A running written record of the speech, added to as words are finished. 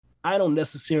I don't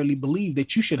necessarily believe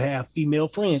that you should have female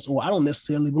friends, or I don't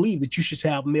necessarily believe that you should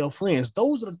have male friends.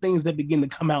 Those are the things that begin to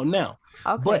come out now.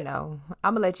 Okay, But no.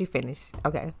 I'm gonna let you finish.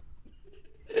 Okay.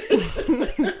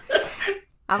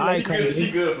 I'm all gonna right, let you. She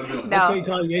Kanye. good for them. Okay, No,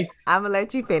 Kanye. I'm gonna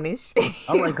let you finish.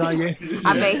 All right, Kanye.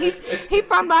 I mean, he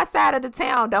from my side of the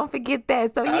town. Don't forget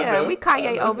that. So I yeah, we know. I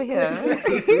Kanye over here.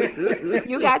 know.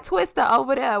 You got Twister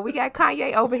over there. We got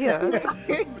Kanye over here.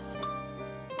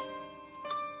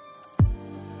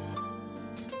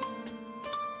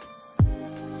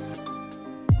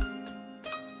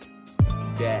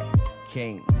 That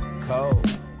King Cole.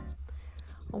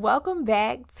 Welcome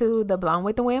back to the Blown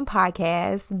with the Wind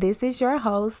podcast. This is your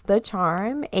host, The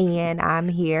Charm, and I'm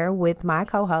here with my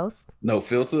co-host. No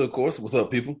filter, of course. What's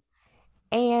up, people?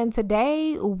 And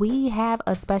today we have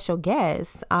a special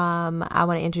guest. I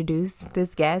want to introduce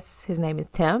this guest. His name is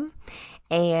Tim,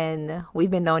 and we've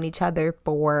been knowing each other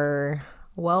for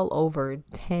well over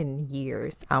 10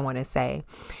 years, I want to say.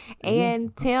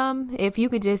 And Tim, if you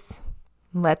could just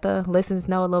let the listeners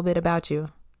know a little bit about you.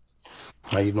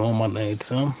 How you doing? My name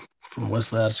Tim from West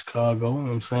Side of Chicago. You know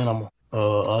what I'm saying? I'm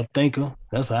a thinker.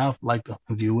 That's how I like to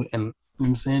view it. And you know what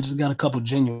I'm saying? Just got a couple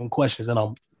genuine questions that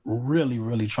I'm really,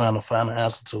 really trying to find an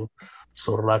answer to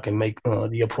so that I can make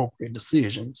the appropriate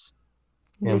decisions.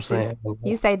 You know what I'm saying?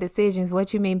 You say decisions.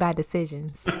 What you mean by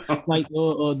decisions? Like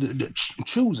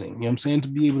choosing, you know what I'm saying? To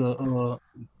be able to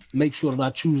make sure that I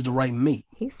choose the right mate.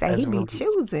 He say he be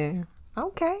choosing.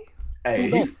 Okay.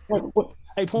 Hey,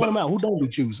 Hey, point him out. Who don't be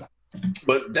choosing?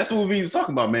 but that's what we be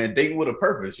talking about, man. Dating with a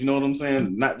purpose. You know what I'm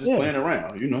saying? Not just playing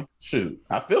around. You know, shoot,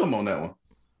 I feel him on that one.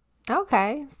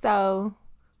 Okay. So,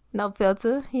 no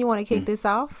filter. You want to kick this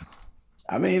off?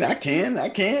 I mean, I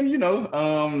can. You know,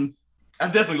 I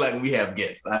definitely like when we have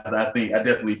guests. I think I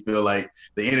definitely feel like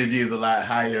the energy is a lot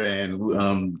higher,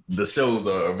 and the shows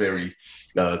are very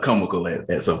comical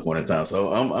at some point in time.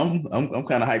 So I'm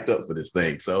kind of hyped up for this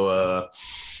thing. So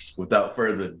without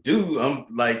further ado, I'm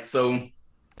like, so.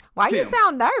 Why Tim. you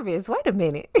sound nervous? Wait a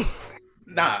minute.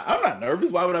 Nah, I'm not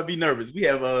nervous. Why would I be nervous? We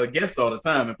have guests all the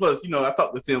time, and plus, you know, I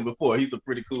talked to Tim before. He's a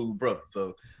pretty cool brother,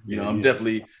 so you know, I'm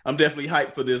definitely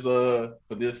hyped for this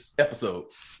episode.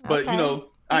 But Okay. you know,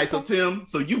 all right. So Tim,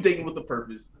 so you dating with a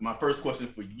purpose. My first question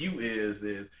for you is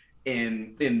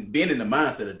in being in the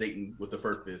mindset of dating with a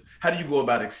purpose, how do you go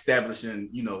about establishing,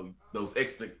 you know, those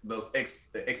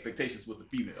expectations with the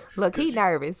female? Look, he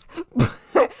nervous.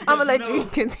 I'm gonna let you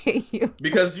continue.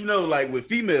 Because you know, like with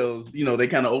females, you know, they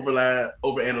kind of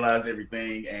overanalyze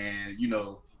everything, and you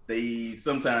know, they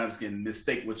sometimes can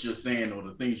mistake what you're saying or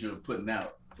the things you're putting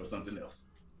out for something else.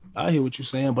 I hear what you're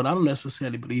saying, but I don't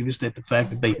necessarily believe it's that the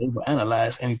fact that they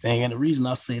overanalyze anything. And the reason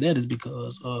I say that is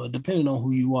because depending on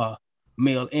who you are,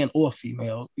 male and or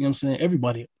female, you know what I'm saying?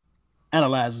 Everybody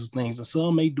analyzes things, and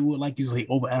some may do it, like you say,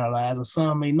 overanalyze, and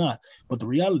some may not. But the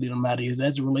reality of the matter is,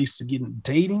 as it relates to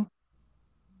dating,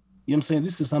 you know what I'm saying?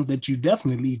 This is something that you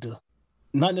definitely need to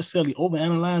not necessarily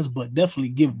overanalyze, but definitely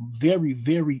give very,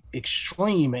 very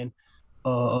extreme and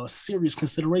serious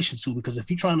consideration to. Because if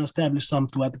you're trying to establish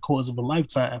something throughout the course of a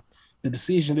lifetime, the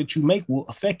decision that you make will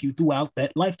affect you throughout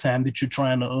that lifetime that you're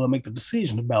trying to make the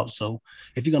decision about. So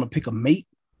if you're going to pick a mate,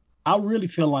 I really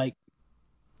feel like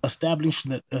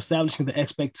establishing the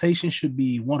expectation should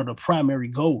be one of the primary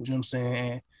goals. You know what I'm saying?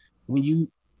 And when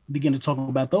you begin to talk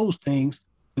about those things,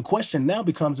 the question now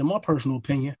becomes, in my personal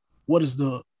opinion, what is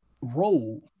the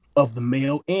role of the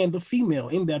male and the female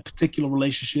in that particular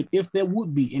relationship, if there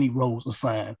would be any roles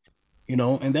assigned, you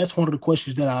know? And that's one of the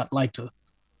questions that I'd like to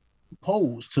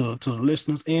pose to the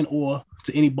listeners and or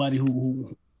to anybody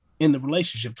who in the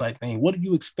relationship type thing. What do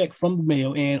you expect from the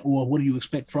male and or what do you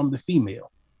expect from the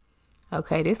female?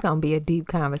 Okay, this gonna be a deep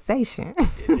conversation.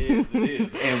 It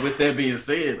is. And with that being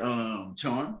said,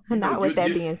 Charm. Not with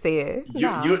that being said.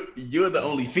 You're the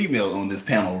only female on this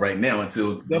panel right now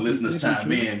until the listeners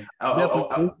chime in.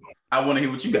 I want to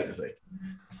hear what you got to say.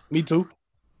 Me too.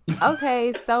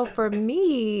 Okay, so for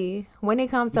me, when it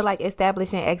comes to like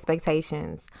establishing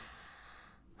expectations,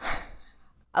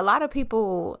 a lot of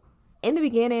people in the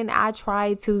beginning, I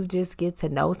try to just get to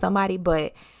know somebody,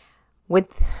 but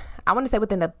I want to say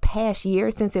within the past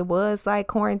year, since it was like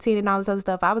quarantine and all this other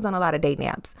stuff, I was on a lot of dating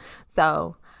apps.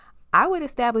 So I would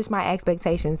establish my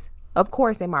expectations, of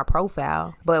course, in my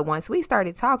profile. But once we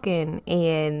started talking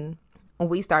and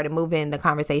we started moving the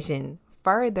conversation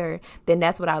further, then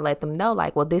that's what I let them know.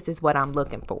 Like, well, this is what I'm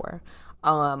looking for.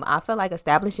 I feel like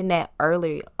establishing that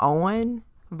early on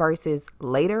versus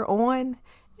later on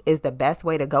is the best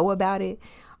way to go about it.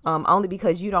 Only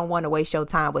because you don't want to waste your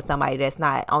time with somebody that's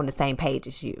not on the same page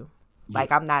as you.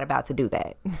 Like, I'm not about to do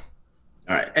that.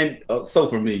 All right. And so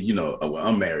for me, well,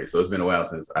 I'm married, so it's been a while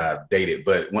since I've dated.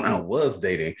 But when I was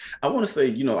dating, I want to say,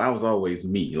 I was always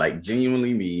me, like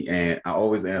genuinely me. And I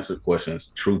always answered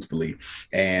questions truthfully.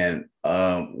 And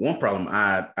one problem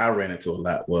I ran into a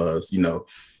lot was,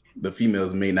 the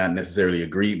females may not necessarily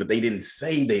agree, but they didn't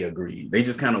say they agreed. They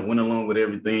just kind of went along with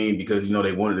everything because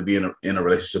they wanted to be in a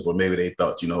relationship, or maybe they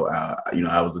thought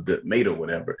I was a good mate or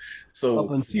whatever. So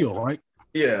Up until, right?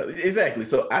 yeah, exactly.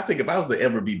 So I think if I was to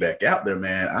ever be back out there,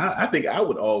 man, I think I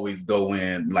would always go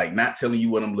in like not telling you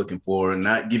what I'm looking for, and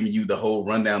not giving you the whole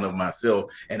rundown of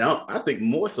myself. And I think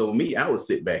more so me, I would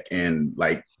sit back and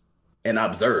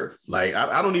observe. Like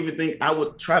I don't even think I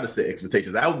would try to set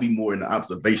expectations. I would be more in the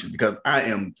observation because I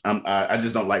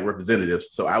just don't like representatives.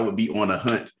 So I would be on a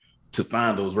hunt to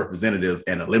find those representatives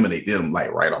and eliminate them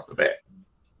like right off the bat.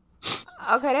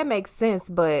 Okay, that makes sense.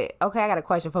 But okay, I got a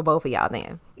question for both of y'all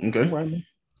then. Okay. Right.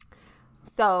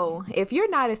 So if you're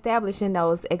not establishing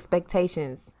those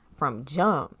expectations from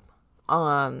jump,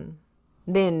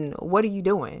 then what are you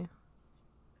doing?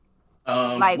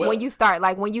 When you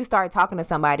start talking to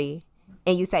somebody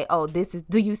and you say,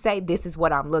 do you say this is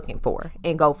what I'm looking for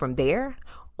and go from there?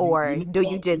 Or do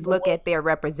you just look at their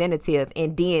representative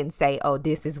and then say,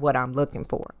 this is what I'm looking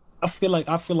for? I feel like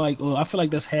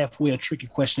that's halfway a tricky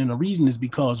question. And the reason is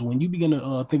because when you begin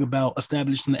to think about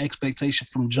establishing the expectation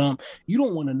from jump, you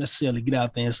don't want to necessarily get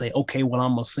out there and say, okay, well,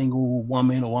 I'm a single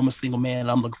woman or I'm a single man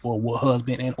and I'm looking for a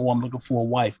husband or I'm looking for a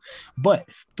wife. But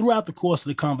throughout the course of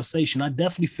the conversation, I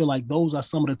definitely feel like those are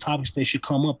some of the topics that should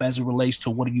come up as it relates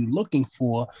to what are you looking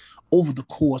for over the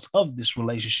course of this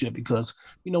relationship. Because,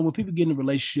 when people get in a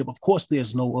relationship, of course,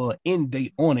 there's no end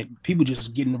date on it. People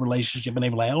just get in a relationship and they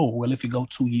be like, oh, well, if it go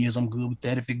 2 years, I'm good with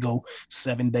that. If it go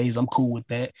 7 days, I'm cool with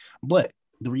that. But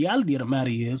the reality of the matter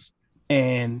is,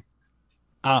 and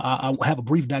I have a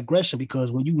brief digression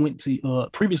because when you went to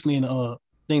previously in a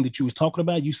thing that you was talking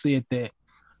about, you said that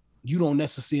you don't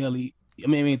necessarily,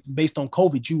 based on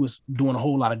COVID, you was doing a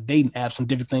whole lot of dating apps and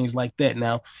different things like that.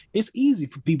 Now, it's easy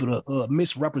for people to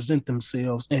misrepresent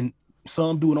themselves, and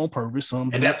some do it on purpose.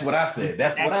 And that's what I said.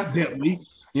 That's what I said. You know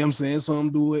what I'm saying? Some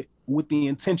do it with the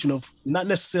intention of not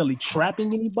necessarily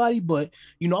trapping anybody, but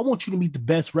I want you to meet the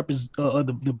best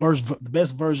the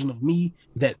best version of me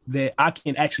that I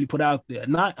can actually put out there.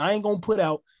 I ain't gonna put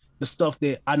out the stuff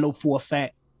that I know for a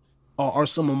fact are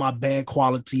some of my bad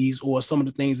qualities or some of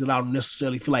the things that I don't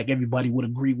necessarily feel like everybody would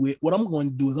agree with. What I'm going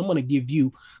to do is I'm going to give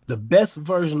you the best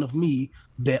version of me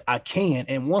that I can.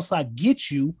 And once I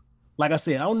get you, like I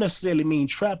said, I don't necessarily mean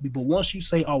trap you, but once you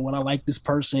say, oh, well, I like this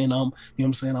person, I'm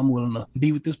willing to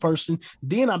be with this person,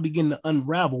 then I begin to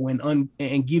unravel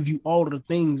and give you all of the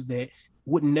things that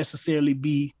wouldn't necessarily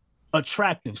be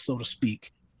attractive, so to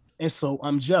speak. And so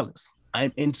I'm jealous.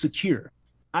 I'm insecure.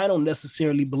 I don't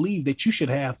necessarily believe that you should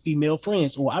have female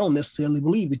friends, or I don't necessarily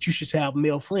believe that you should have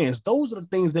male friends. Those are the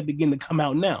things that begin to come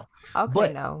out now.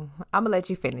 Okay, no. I'm going to let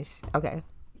you finish. Okay.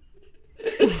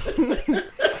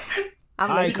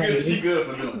 She good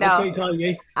for doing no, okay,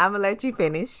 Kanye. I'm gonna let you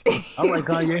finish. All right,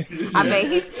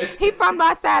 Kanye. He from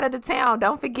my side of the town.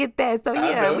 Don't forget that. So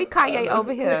yeah, we Kanye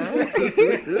over here.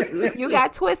 You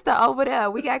got Twister over there.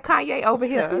 We got Kanye over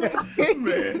here.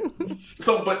 Man.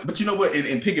 So, but you know what?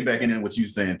 And piggybacking in what you're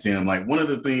saying, Tim, like one of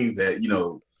the things that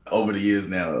over the years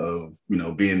now of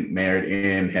being married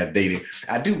and have dated,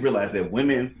 I do realize that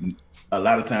women a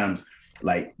lot of times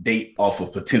like date off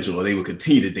of potential, or they will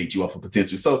continue to date you off of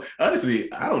potential. So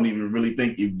honestly, I don't even really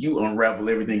think if you unravel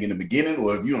everything in the beginning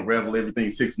or if you unravel everything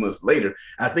 6 months later,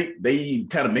 I think they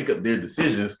kind of make up their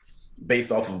decisions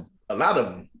based off of a lot of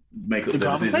them make up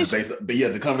their decisions based but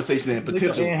the conversation and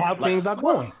potential and how things are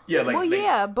going. Yeah,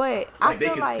 like but I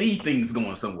feel they can see things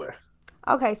going somewhere.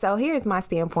 Okay, so here's my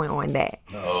standpoint on that.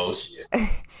 Oh shit.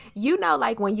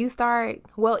 Like when you start,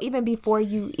 well, even before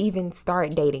you even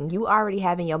start dating, you already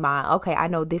have in your mind, okay, I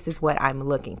know this is what I'm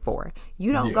looking for.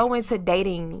 You don't go into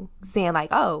dating saying like,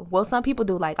 oh, well, some people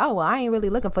do like, oh, well, I ain't really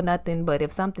looking for nothing, but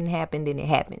if something happened, then it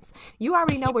happens. You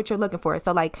already know what you're looking for.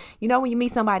 So like, when you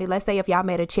meet somebody, let's say if y'all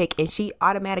met a chick and she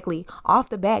automatically off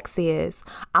the back says,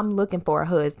 I'm looking for a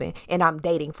husband and I'm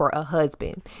dating for a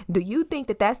husband. Do you think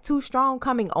that that's too strong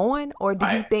coming on, or do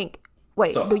you think, do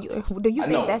you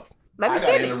think that's, let me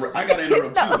finish. I got to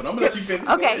interrupt you, but I'm going to let you finish.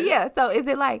 Okay, yeah. So is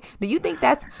it like, do you think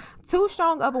that's too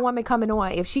strong of a woman coming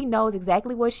on if she knows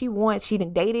exactly what she wants? She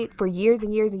done dated for years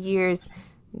and years and years,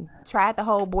 tried the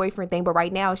whole boyfriend thing, but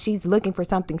right now she's looking for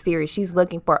something serious. She's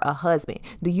looking for a husband.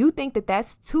 Do you think that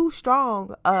that's too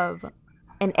strong of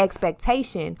an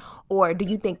expectation, or do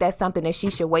you think that's something that she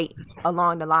should wait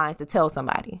along the lines to tell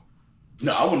somebody?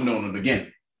 No, I wouldn't know in the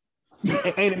beginning.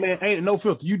 Ain't it, man? Ain't it no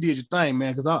filter? You did your thing,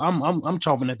 man. Because I'm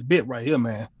chomping at the bit right here,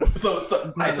 man. So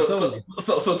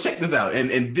check this out.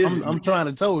 And this I'm trying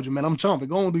to told you, man. I'm chomping.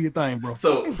 Go on, do your thing, bro.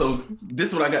 So this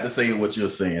is what I got to say in what you're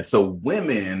saying. So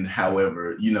women,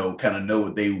 however, kind of know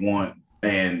what they want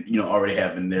and already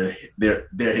have in their head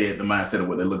the mindset of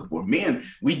what they're looking for. Men,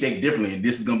 we date differently, and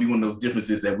this is gonna be one of those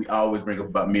differences that we always bring up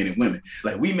about men and women.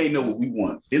 Like, we may know what we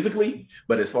want physically,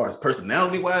 but as far as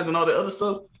personality wise and all the other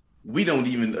stuff, we don't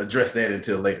even address that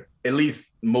until later. At least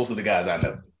most of the guys I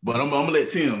know. But I'm gonna let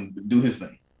Tim do his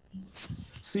thing.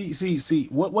 See.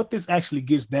 What this actually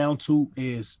gets down to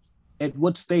is, at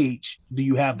what stage do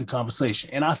you have the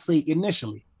conversation? And I say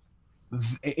initially.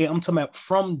 I'm talking about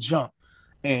from jump.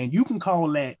 And you can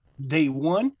call that day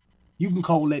 1. You can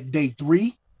call that day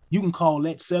 3. You can call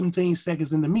that 17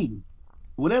 seconds in the meeting.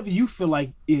 Whatever you feel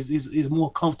like is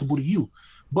more comfortable to you.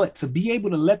 But to be able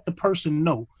to let the person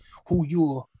know who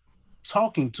you're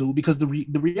talking to, because the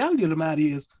reality of the matter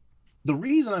is, the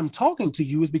reason I'm talking to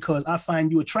you is because I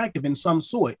find you attractive in some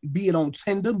sort, be it on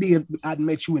Tinder, be it I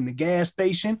met you in the gas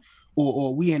station,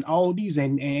 or we in Aldi's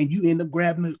and you end up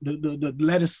grabbing the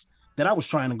lettuce that I was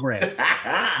trying to grab.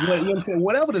 You know what I'm saying?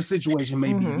 Whatever the situation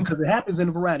may be, because it happens in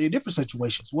a variety of different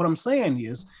situations. What I'm saying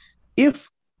is, if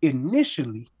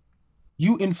initially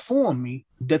you inform me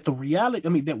that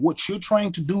that what you're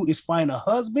trying to do is find a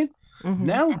husband,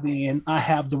 now then I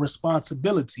have the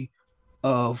responsibility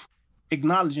of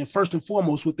acknowledging first and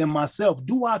foremost within myself,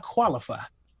 do I qualify?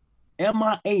 Am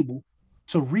I able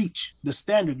to reach the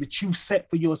standard that you set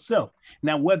for yourself?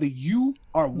 Now, whether you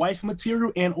are wife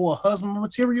material and or husband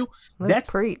material, that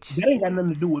ain't got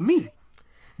nothing to do with me,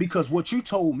 because what you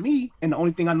told me, and the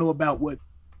only thing I know about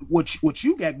what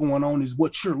you got going on is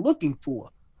what you're looking for.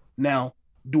 Now,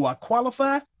 do I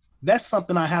qualify? That's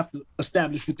something I have to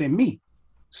establish within me.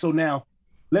 So now,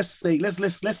 let's say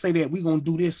that we're gonna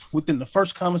do this within the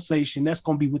first conversation. That's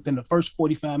gonna be within the first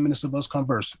 45 minutes of us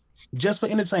conversing, just for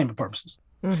entertainment purposes.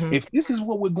 If this is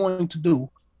what we're going to do,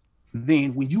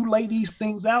 then when you lay these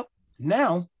things out,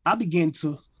 now I begin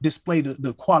to display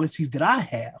the qualities that I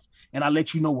have, and I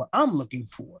let you know what I'm looking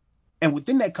for. And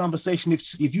within that conversation,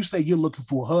 if you say you're looking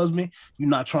for a husband, you're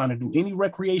not trying to do any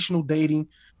recreational dating,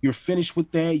 you're finished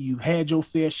with that, you had your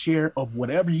fair share of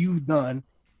whatever you've done,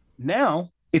 now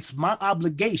it's my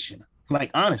obligation, like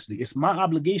honestly, it's my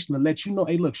obligation to let you know,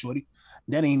 hey, look, shorty,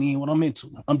 that ain't even what I'm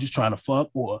into. I'm just trying to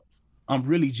fuck, or I'm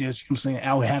really just, I'm saying,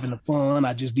 out having the fun.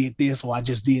 I just did this, or I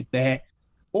just did that.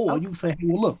 Or you can say, hey,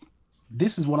 well, look,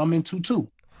 this is what I'm into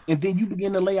too. And then you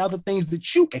begin to lay out the things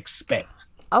that you expect.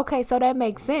 Okay, so that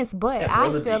makes sense, but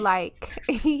I feel like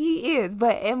he is.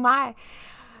 But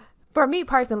for me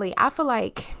personally, I feel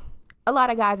like a lot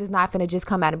of guys is not finna just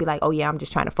come out and be like, oh yeah, I'm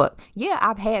just trying to fuck. Yeah,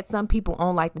 I've had some people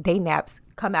on like the dating apps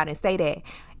come out and say that.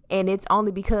 And it's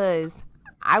only because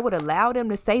I would allow them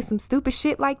to say some stupid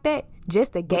shit like that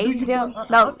just to gauge them.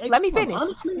 No, let me finish.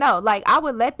 No, like I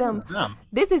would let them,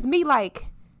 this is me like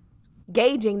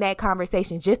gauging that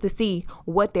conversation just to see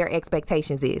what their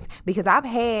expectations is. Because I've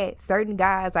had certain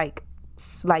guys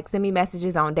like send me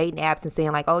messages on dating apps and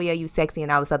saying like, oh yeah, you sexy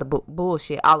and all this other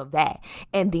bullshit, all of that.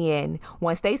 And then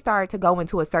once they start to go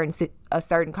into a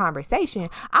certain conversation,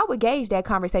 I would gauge that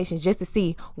conversation just to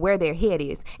see where their head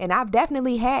is. And I've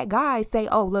definitely had guys say,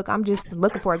 oh look, I'm just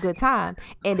looking for a good time.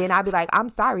 And then I'd be like, I'm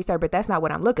sorry, sir, but that's not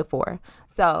what I'm looking for.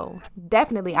 So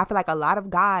definitely, I feel like a lot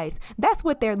of guys, that's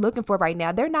what they're looking for right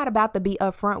now. They're not about to be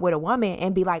upfront with a woman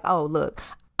and be like, oh look,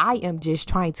 I am just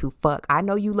trying to fuck. I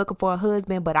know you looking for a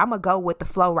husband, but I'm going to go with the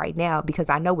flow right now because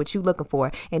I know what you looking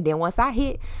for. And then once I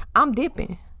hit, I'm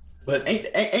dipping. But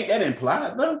ain't that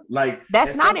implied though? Like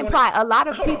that's not implied. A lot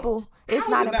of people, it's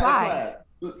not implied.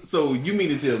 So you mean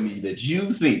to tell me that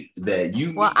you think that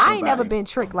you? Well, I ain't never been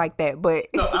tricked like that, but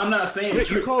no, I'm not saying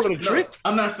trick. You call it a trick?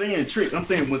 I'm not saying trick. I'm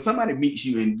saying when somebody meets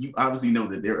you and you obviously know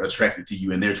that they're attracted to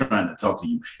you and they're trying to talk to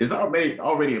you, it's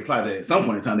already implied that at some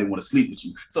point in time they want to sleep with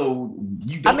you. So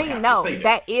you don't. I mean, no,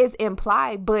 that is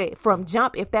implied, but from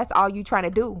jump, if that's all you trying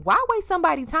to do, why waste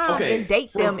somebody's time and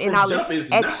date them and all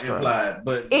this extra? Implied,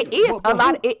 but it is a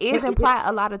lot. It is implied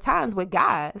a lot of times with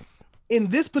guys. In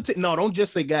this particular, no, don't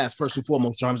just say guys first and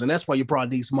foremost, Charms, and that's why you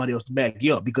probably need somebody else to back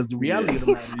you up, because the reality of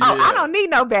the matter is, I don't need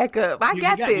no backup. I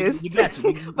got this. You got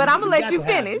to. But I'm gonna let you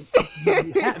finish.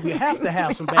 You have to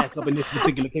have some backup in this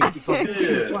particular case, because what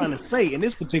you're trying to say in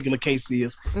this particular case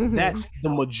is that's the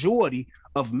majority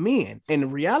of men, and the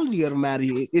reality of the matter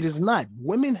is, it is not.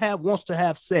 Women wants to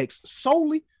have sex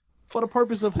solely for the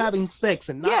purpose of having sex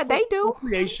and not they do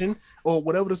procreation or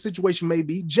whatever the situation may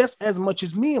be, just as much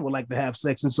as men would like to have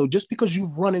sex. And so just because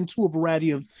you've run into a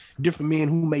variety of different men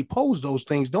who may pose those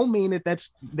things don't mean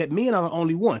that men are the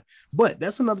only one. But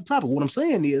that's another topic. What I'm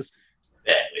saying is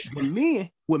when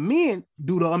men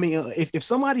do if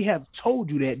somebody have told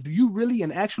you that, do you really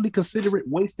and actually consider it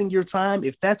wasting your time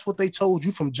if that's what they told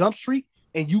you from Jump Street?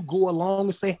 And you go along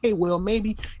and say, hey, well,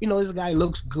 maybe, this guy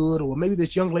looks good, or maybe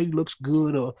this young lady looks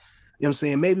good, or, you know what I'm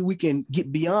saying, maybe we can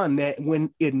get beyond that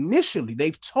when initially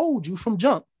they've told you from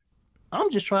jump, I'm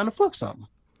just trying to fuck something.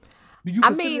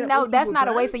 No, that's not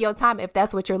a waste of your time if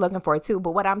that's what you're looking for too.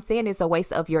 But what I'm saying is a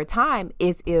waste of your time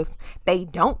is if they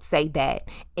don't say that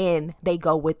and they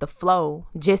go with the flow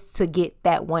just to get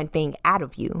that one thing out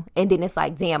of you. And then it's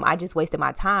like, damn, I just wasted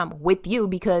my time with you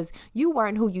because you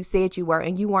weren't who you said you were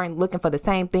and you weren't looking for the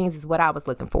same things as what I was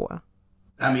looking for.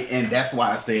 I mean, and that's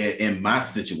why I said in my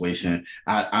situation,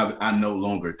 I no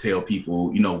longer tell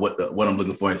people, what I'm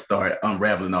looking for and start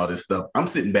unraveling all this stuff. I'm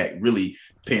sitting back, really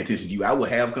paying attention to you. I will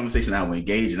have a conversation, I will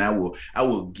engage, and I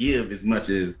will give as much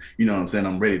as,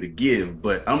 I'm ready to give.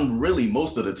 But I'm really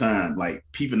most of the time like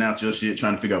peeping out your shit,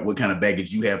 trying to figure out what kind of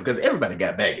baggage you have, because everybody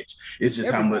got baggage. It's just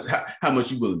how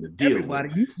much you willing to deal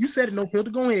with. You said it, no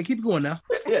filter. Go ahead, keep it going now.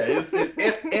 Yeah,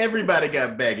 everybody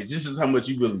got baggage. It's just how much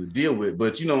you willing to deal with.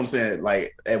 But you know what I'm saying? Like,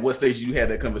 at what stage you had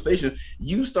that conversation?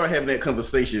 You start having that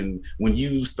conversation when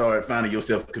you start finding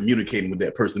yourself communicating with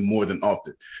that person more than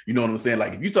often. You know what I'm saying?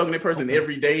 Like, if you're talking to that person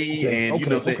every day, and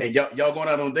and y'all going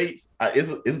out on dates,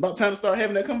 it's about time to start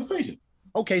having that conversation.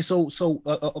 Okay, so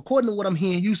according to what I'm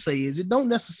hearing you say is it don't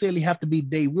necessarily have to be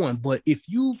day one, but if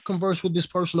you've conversed with this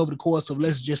person over the course of,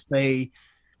 let's just say,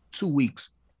 2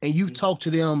 weeks, and you talk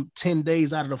to them 10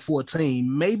 days out of the 14,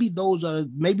 maybe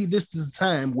this is the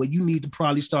time where you need to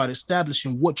probably start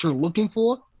establishing what you're looking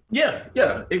for. Yeah,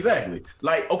 exactly.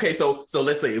 Like, okay, so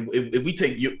let's say if we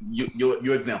take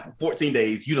your example, 14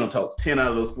 days, you don't talk 10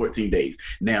 out of those 14 days.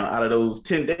 Now, out of those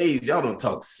 10 days, y'all don't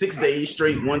talk 6 days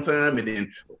straight one time, and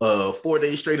then 4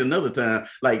 days straight another time.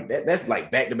 Like that's like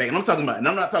back to back. And I'm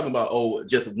not talking about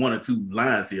just 1 or 2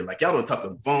 lines here. Like, y'all don't talk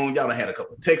on the phone, y'all don't had a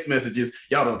couple of text messages,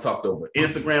 y'all don't talk over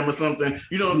Instagram or something.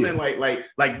 You know what I'm saying?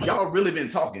 Like y'all really been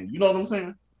talking. You know what I'm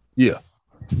saying? Yeah.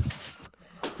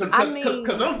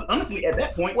 Because honestly, at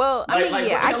that point,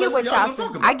 I get what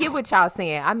y'all. I get what y'all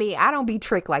saying. I mean, I don't be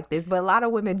tricked like this, but a lot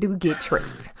of women do get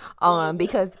tricked.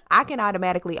 Because I can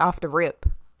automatically off the rip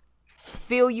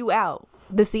fill you out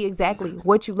to see exactly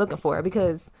what you looking for,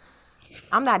 because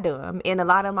I'm not dumb. And a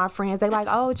lot of my friends, they like,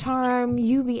 oh, Charm,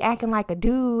 you be acting like a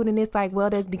dude. And it's like, well,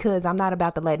 that's because I'm not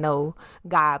about to let no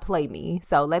guy play me.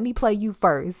 So let me play you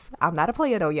first. I'm not a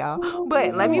player though, y'all.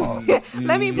 But let me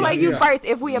play you first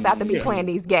if we about to be playing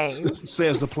these games.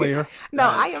 Says the player. No,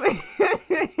 I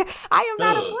am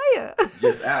not a player.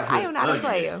 Just out here. I am not a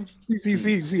player.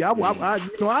 See,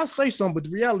 I say something, but the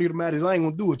reality of the matter is I ain't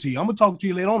gonna do it to you. I'm gonna talk to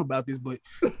you later on about this, but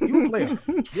you a player.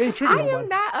 You ain't tricking nobody. I am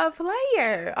not a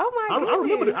player. Oh my God. I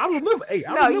remember. Hey,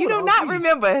 no, you do not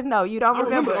remember. No, you don't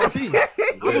remember. I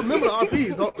remember the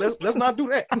RPs. Let's not do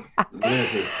that.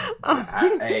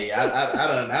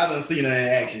 I done seen her in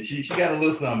action. She got a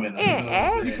little something in her. In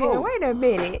action? Wait a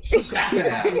minute.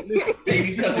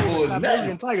 Baby cousin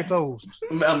boys, tiger toes.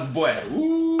 Boy.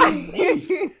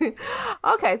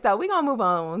 Okay, so we're gonna move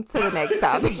on to the next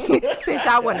topic since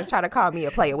y'all want to try to call me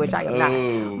a player, which I am not.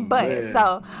 But man.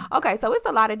 So it's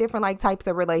a lot of different like types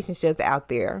of relationships out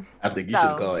there. I think you should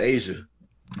have called Asia.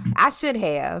 I should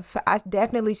have. I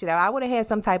definitely should have. I would have had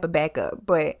some type of backup,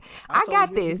 but I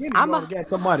got this. I'm gonna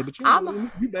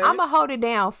hold it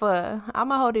down for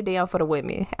the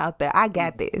women out there. I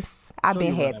got this. I've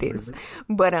been had this.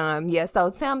 But yeah.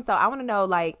 So Tim, I want to know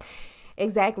like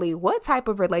exactly what type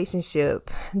of relationship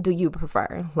do you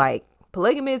prefer? Like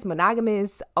polygamous,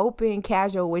 monogamous, open,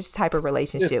 casual? Which type of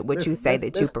relationship would you say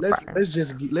that you prefer?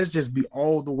 Let's just be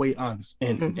all the way honest,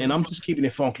 and I'm just keeping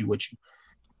it funky with you.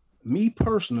 Me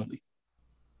personally,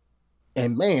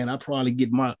 and man, I probably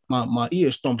get my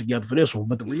ears stumped together for this one,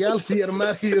 but the reality of the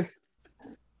matter is,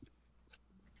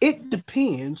 it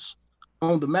depends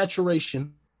on the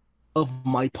maturation of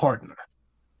my partner.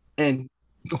 And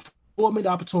afford me the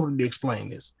opportunity to explain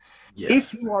this. Yes.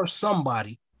 If you are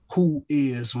somebody who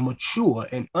is mature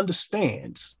and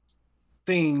understands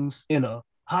things in a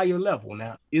higher level,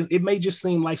 now it may just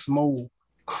seem like some old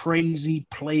crazy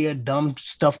player dumb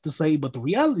stuff to say, but the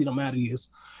reality of the matter is,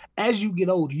 as you get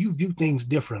older, you view things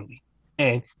differently.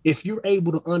 And if you're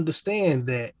able to understand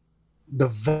that the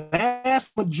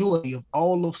vast majority of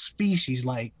all of species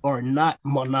like are not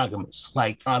monogamous,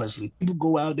 like honestly, people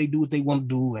go out, they do what they want to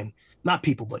do, and not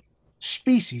people, but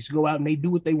species go out and they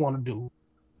do what they want to do.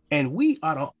 And we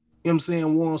are the, you know what I'm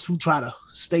saying, ones who try to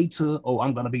stay to,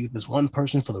 I'm going to be with this one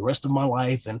person for the rest of my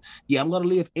life. And yeah, I'm going to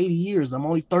live 80 years. I'm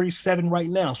only 37 right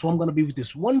now. So I'm going to be with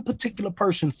this one particular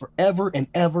person forever and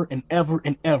ever and ever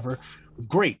and ever.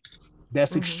 Great.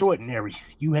 That's extraordinary.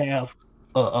 You have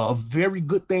a very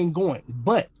good thing going.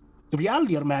 But the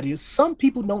reality of the matter is some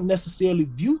people don't necessarily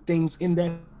view things in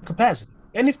that capacity.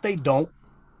 And if they don't,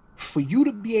 for you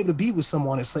to be able to be with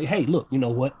someone and say, hey, look, you know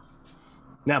what?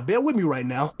 Now, bear with me right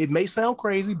now. It may sound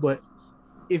crazy, but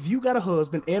if you got a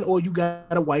husband and or you got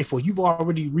a wife, or you've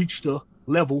already reached a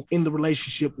level in the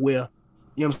relationship where,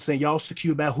 you know what I'm saying, y'all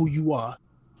secure about who you are.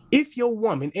 If your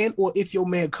woman and or if your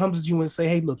man comes to you and say,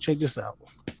 hey, look, check this out.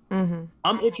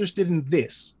 I'm interested in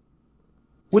this,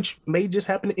 which may just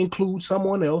happen to include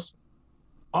someone else.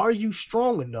 Are you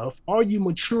strong enough? Are you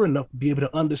mature enough to be able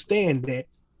to understand that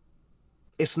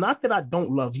it's not that I don't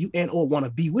love you and or want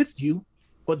to be with you,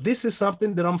 but this is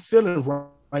something that I'm feeling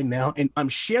right now, and I'm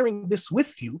sharing this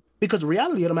with you because the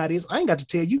reality of the matter is I ain't got to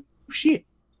tell you shit.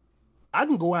 I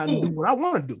can go out and do what I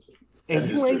want to do, and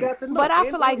you ain't got to know. But I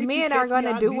feel like men are going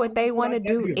to do what they want to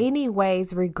do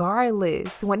anyways,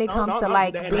 regardless, when it comes to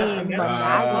like being monogamous.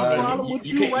 That's the problem with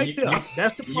you right there.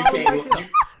 That's the problem right there.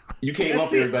 You can't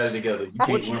lump everybody together.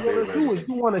 What you want to do is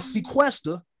you want to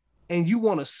sequester and you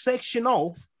want to section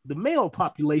off the male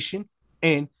population,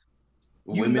 and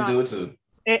women do it too.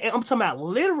 And I'm talking about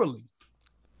literally.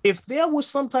 If there was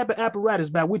some type of apparatus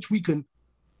by which we can, you know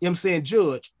what I'm saying,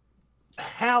 judge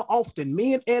how often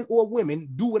men and or women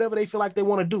do whatever they feel like they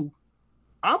want to do,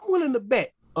 I'm willing to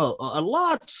bet a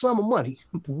large sum of money.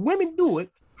 Women do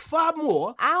it far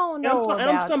more. I don't know about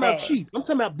I'm talking about cheap. I'm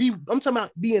talking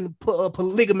about being a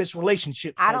polygamous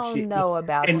relationship. I don't know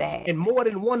about that. And more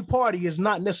than one party is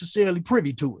not necessarily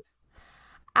privy to it.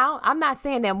 I'm not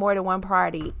saying that more than one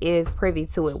party is privy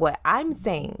to it. What I'm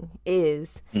saying is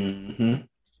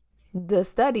the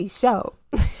studies show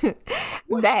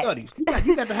that studies?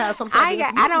 You got to have some. I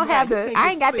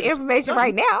ain't got the information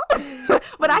right now,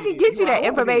 but I can get you that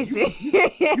information.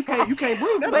 You can't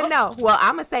bring that But up. no, well,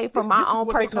 I'm gonna say from my own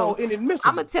personal.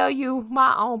 I'm gonna tell you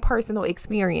my own personal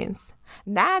experience.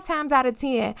 9 times out of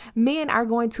 10, men are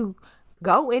going to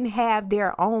go and have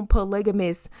their own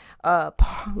polygamous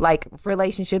like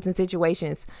relationships and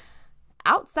situations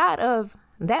outside of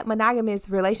that monogamous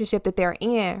relationship that they're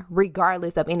in,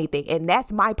 regardless of anything. And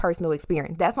that's my personal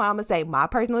experience. That's why I'm gonna say my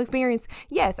personal experience.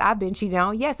 Yes, I've been cheated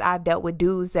on. Yes, I've dealt with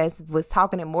dudes that was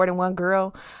talking to more than one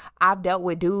girl. I've dealt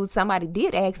with dudes. Somebody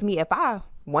did ask me if I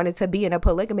wanted to be in a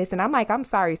polygamous, and I'm like, I'm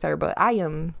sorry, sir, but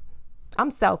I'm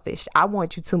selfish. I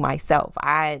want you to myself.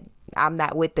 I'm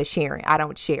not with the sharing. I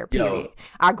don't share, period.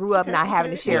 I grew up not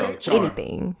having to share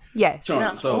anything. Yes.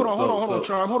 Charm, hold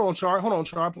on,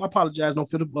 Charm. I apologize. Don't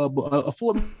feel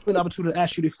afford me an opportunity to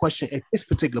ask you this question at this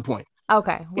particular point.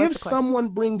 Okay. If someone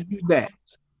brings you that,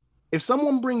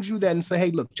 and say,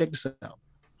 hey, look, check this out.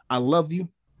 I love you.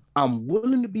 I'm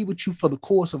willing to be with you for the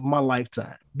course of my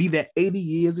lifetime. Be that 80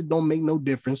 years, it don't make no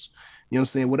difference. You know what I'm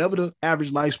saying? Whatever the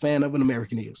average lifespan of an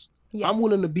American is. Yes. I'm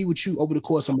willing to be with you over the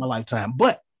course of my lifetime.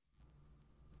 But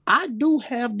I do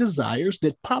have desires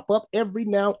that pop up every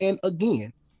now and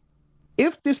again.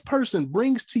 If this person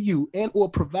brings to you and or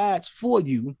provides for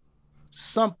you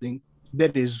something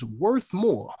that is worth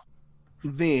more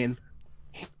than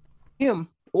him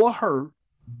or her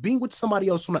being with somebody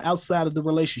else on the outside of the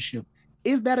relationship,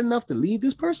 is that enough to leave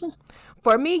this person?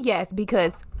 For me, yes,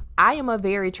 because I am a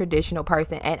very traditional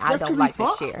person and I don't like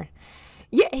to share.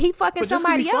 Yeah, he fucking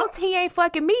somebody else. He ain't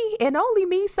fucking me and only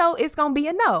me, so it's gonna be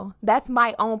a no. That's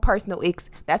my own personal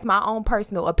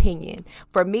opinion.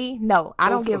 For me, no. I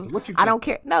don't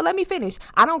care. No, let me finish.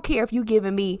 I don't care if you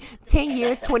giving me 10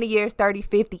 years, 20 years, 30,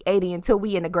 50, 80 until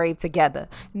we in the grave together.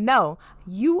 No,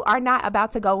 you are not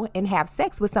about to go and have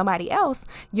sex with somebody else.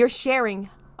 You're sharing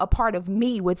a part of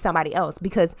me with somebody else,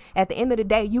 because at the end of the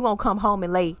day, you gonna come home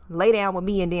and lay down with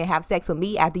me and then have sex with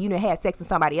me after you done had sex with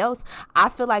somebody else. I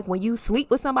feel like when you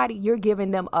sleep with somebody, you're giving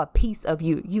them a piece of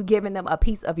you. You giving them a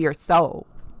piece of your soul.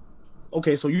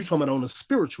 Okay, so you're talking about on a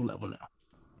spiritual level now.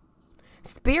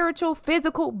 Spiritual,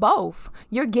 physical, both.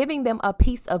 You're giving them a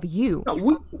piece of you.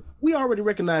 No, we already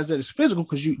recognize that it's physical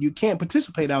because you can't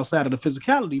participate outside of the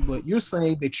physicality, but you're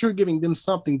saying that you're giving them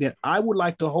something that I would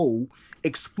like to hold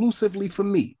exclusively for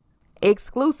me.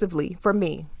 Exclusively for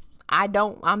me.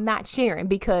 I'm not sharing,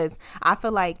 because I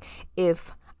feel like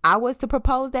if I was to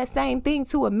propose that same thing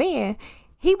to a man,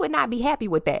 he would not be happy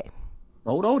with that.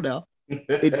 Hold on now.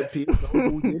 It depends on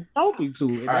who you're talking to.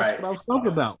 And that's what I was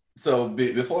talking about. So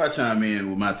before I chime in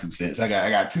with my 2 cents, I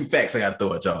got 2 facts I got to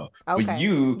throw at y'all. Okay.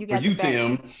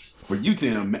 For you,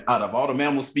 Tim, out of all the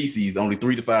mammal species, only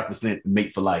 3 to 5%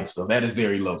 mate for life. So that is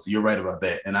very low. So you're right about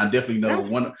that. And I definitely know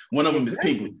one of them is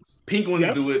penguins.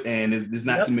 Penguins do it, and there's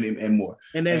not too many and more.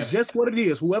 And that's just what it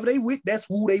is. Whoever they with, that's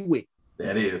who they with.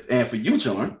 That is. And for you,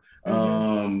 Charm,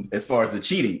 as far as the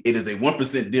cheating, it is a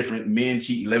 1% different. Men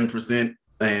cheat 11%.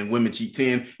 And women cheat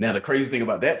 10. Now, the crazy thing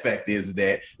about that fact is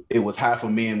that it was high for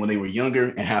men when they were younger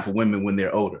and high for women when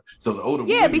they're older. So the older,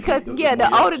 because the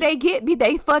older they get,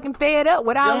 they fucking fed up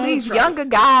with all these younger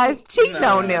guys cheating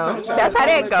on them. That's how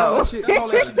that go.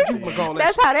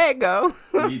 That's how that go.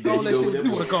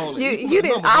 You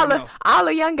didn't all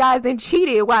the young guys then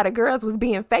cheated while the girls was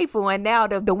being faithful, and now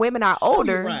the women are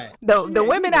older. The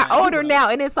women are older now,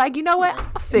 and it's like, you know what?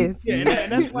 And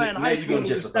that's why in high school, when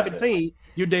you're 17,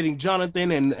 you're dating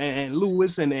Jonathan and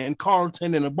Lewis and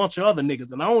Carlton and a bunch of other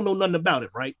niggas, and I don't know nothing about it,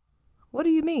 right? What do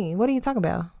you mean? What are you talking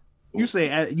about? You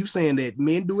saying that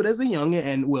men do it as a youngin,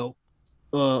 and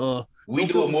we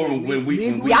do it more when we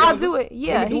y'all do it, we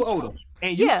do it older.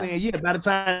 And you saying by the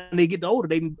time they get older,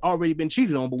 they've already been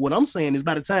cheated on. But what I'm saying is,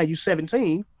 by the time you're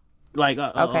 17, like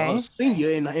a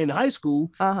senior in high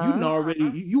school,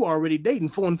 you already dating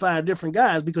 4 and 5 different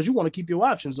guys because you want to keep your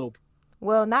options open.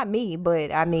 Well, not me,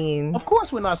 but I mean, of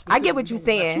course we're not. I get what you're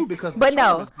saying, because but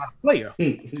no, player.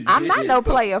 I'm not no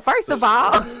player. First of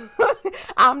all,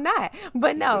 I'm not.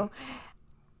 But no,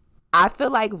 I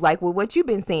feel like with what you've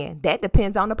been saying, that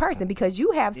depends on the person, because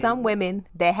you have some women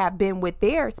that have been with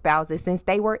their spouses since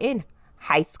they were in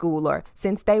high school or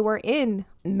since they were in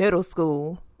middle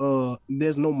school.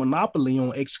 There's no monopoly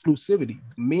on exclusivity.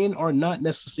 Men are not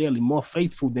necessarily more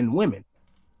faithful than women.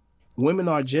 Women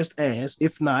are just as,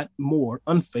 if not more,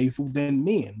 unfaithful than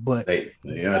men. But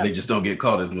they just don't get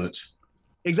caught as much.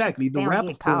 Exactly. The rap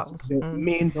forces that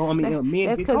men don't. Men.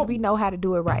 That's because we know how to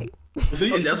do it right. That's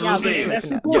what I'm saying. That's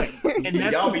the point. And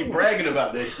y'all be bragging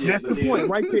about that shit. That's the point,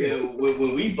 right there.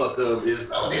 When we fuck up, it's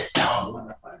this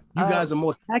y'all. You guys are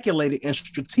more calculated and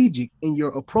strategic in your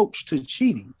approach to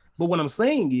cheating. But what I'm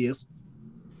saying is,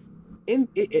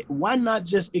 why not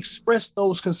just express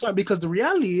those concerns? Because the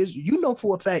reality is,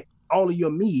 for a fact, all of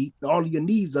your needs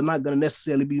are not going to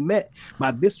necessarily be met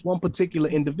by this one particular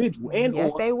individual. And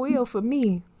yes, they will for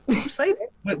me. You say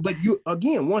that, but you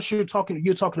again, once you're talking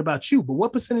about you. But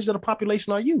what percentage of the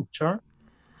population are you, Char?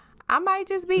 I might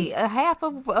just be a half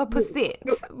of a percent,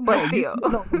 but still,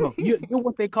 no. You're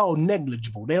what they call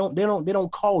negligible. They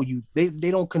don't call you. They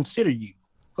don't consider you.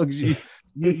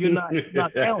 You're not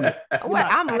counted.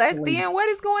 I'm less than. What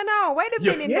is going on? Wait a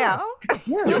minute now.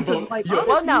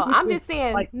 I'm just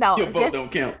saying. Your vote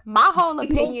don't count. My whole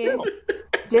opinion.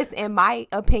 Just in my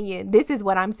opinion, this is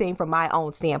what I'm saying from my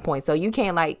own standpoint. So you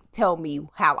can't tell me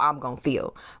how I'm going to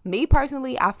feel. Me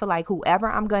personally, I feel like whoever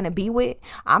I'm going to be with,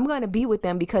 I'm going to be with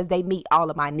them because they meet all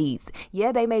of my needs.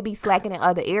 Yeah, they may be slacking in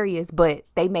other areas, but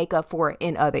they make up for it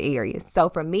in other areas. So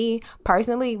for me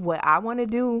personally, what I want to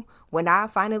do when I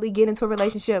finally get into a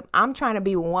relationship, I'm trying to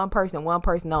be with one person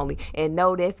only, and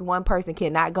know this one person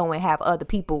cannot go and have other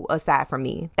people aside from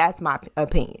me. That's my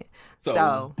opinion.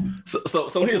 So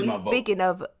here's my vote. Speaking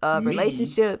of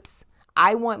relationships,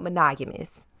 I want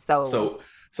monogamous. So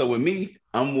with me,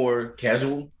 I'm more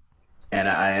casual, and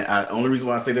I only reason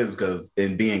why I say that is because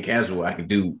in being casual, I can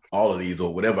do all of these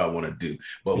or whatever I want to do.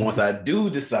 But once I do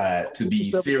decide to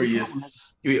be serious.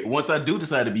 Once I do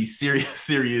decide to be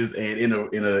serious and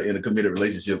in a committed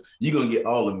relationship, you're gonna get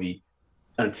all of me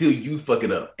until you fuck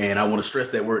it up. And I want to stress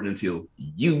that word, until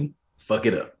you fuck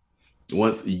it up.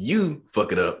 Once you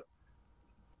fuck it up,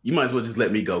 you might as well just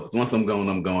let me go. Because once I'm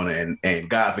going, and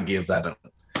God forgives, I don't.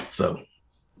 So.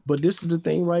 But this is the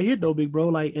thing right here, though, big bro.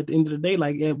 Like at the end of the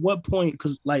day, at what point?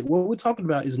 Because what we're talking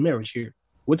about is marriage here.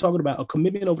 We're talking about a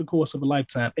commitment over the course of a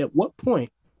lifetime. At what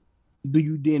point do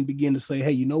you then begin to say,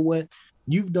 hey, you know what?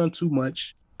 You've done too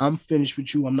much. I'm finished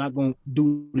with you. I'm not going to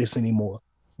do this anymore.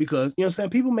 Because, you know what I'm saying?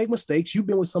 People make mistakes. You've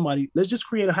been with somebody. Let's just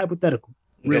create a hypothetical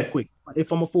real quick.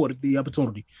 If I'm afforded the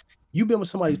opportunity. You've been with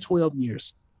somebody 12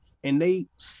 years. And they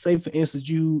say, for instance,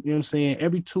 you know what I'm saying,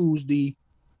 every Tuesday,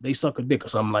 they suck a dick or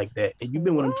something like that. And you've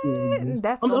been with them 12 years.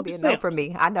 That's going to be enough for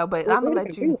me. I know, but I'm going to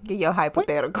let you get your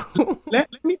hypothetical. Let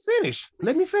me finish.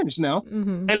 Let me finish now. Mm-hmm.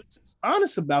 And let's be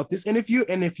honest about this. And if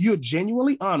you're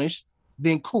genuinely honest,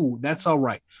 then cool, that's all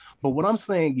right. But what I'm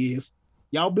saying is,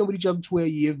 Y'all been with each other 12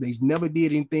 years. They never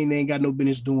did anything they ain't got no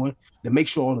business doing. They make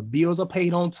sure all the bills are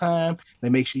paid on time. They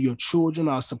make sure your children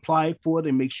are supplied for.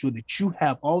 They make sure that you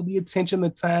have all the attention, the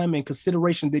time, and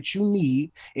consideration that you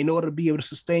need in order to be able to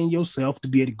sustain yourself, to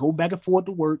be able to go back and forth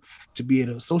to work, to be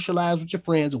able to socialize with your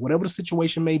friends or whatever the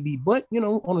situation may be. But, you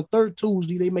know, on the third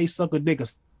Tuesday, they may suck a dick or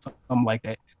something like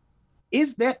that.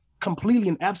 Is that completely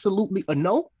and absolutely a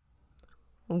no?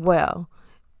 Well,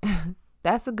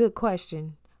 that's a good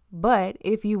question. But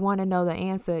if you want to know the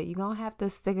answer, you're going to have to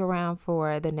stick around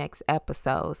for the next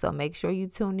episode. So make sure you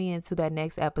tune in to that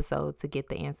next episode to get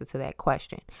the answer to that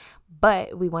question.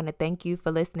 But we want to thank you for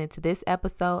listening to this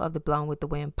episode of the Blown with the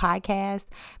Wind podcast.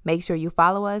 Make sure you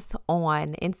follow us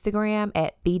on Instagram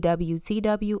at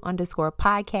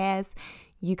BWTW_podcast.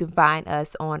 You can find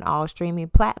us on all streaming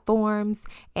platforms,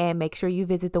 and make sure you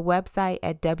visit the website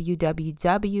at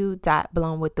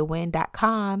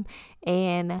www.blownwiththewind.com.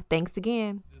 And thanks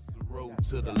again. Road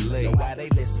to the lake. Why they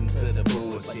listen to the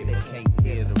bullshit? They can't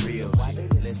hear the real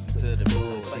shit. Listen to the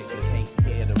bullshit. They can't